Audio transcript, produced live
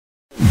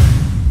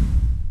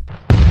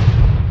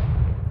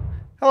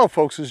Hello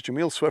folks, this is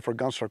Jamil Swift for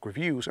Gunstock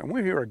Reviews, and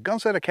we're here at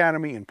Gunsite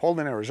Academy in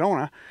Polden,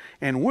 Arizona,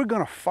 and we're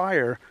going to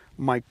fire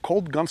my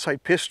Colt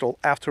Gunsite pistol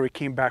after it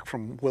came back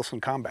from Wilson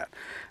Combat.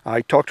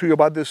 I talked to you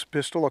about this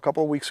pistol a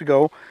couple of weeks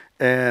ago,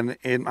 and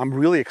I'm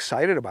really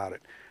excited about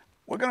it.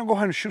 We're going to go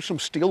ahead and shoot some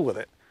steel with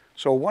it.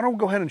 So why don't we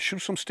go ahead and shoot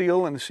some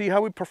steel and see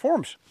how it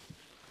performs.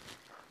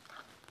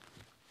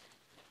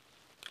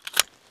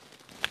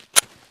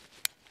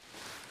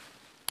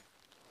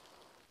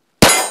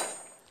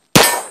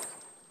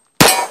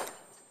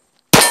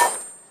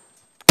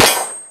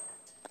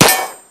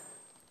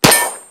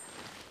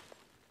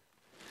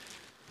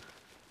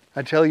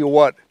 I tell you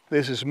what,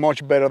 this is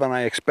much better than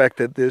I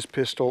expected. This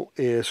pistol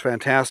is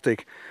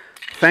fantastic.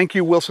 Thank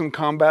you, Wilson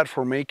Combat,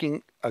 for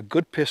making a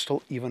good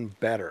pistol even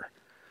better.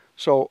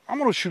 So I'm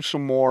going to shoot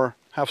some more,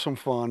 have some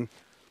fun.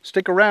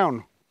 Stick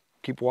around.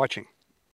 Keep watching.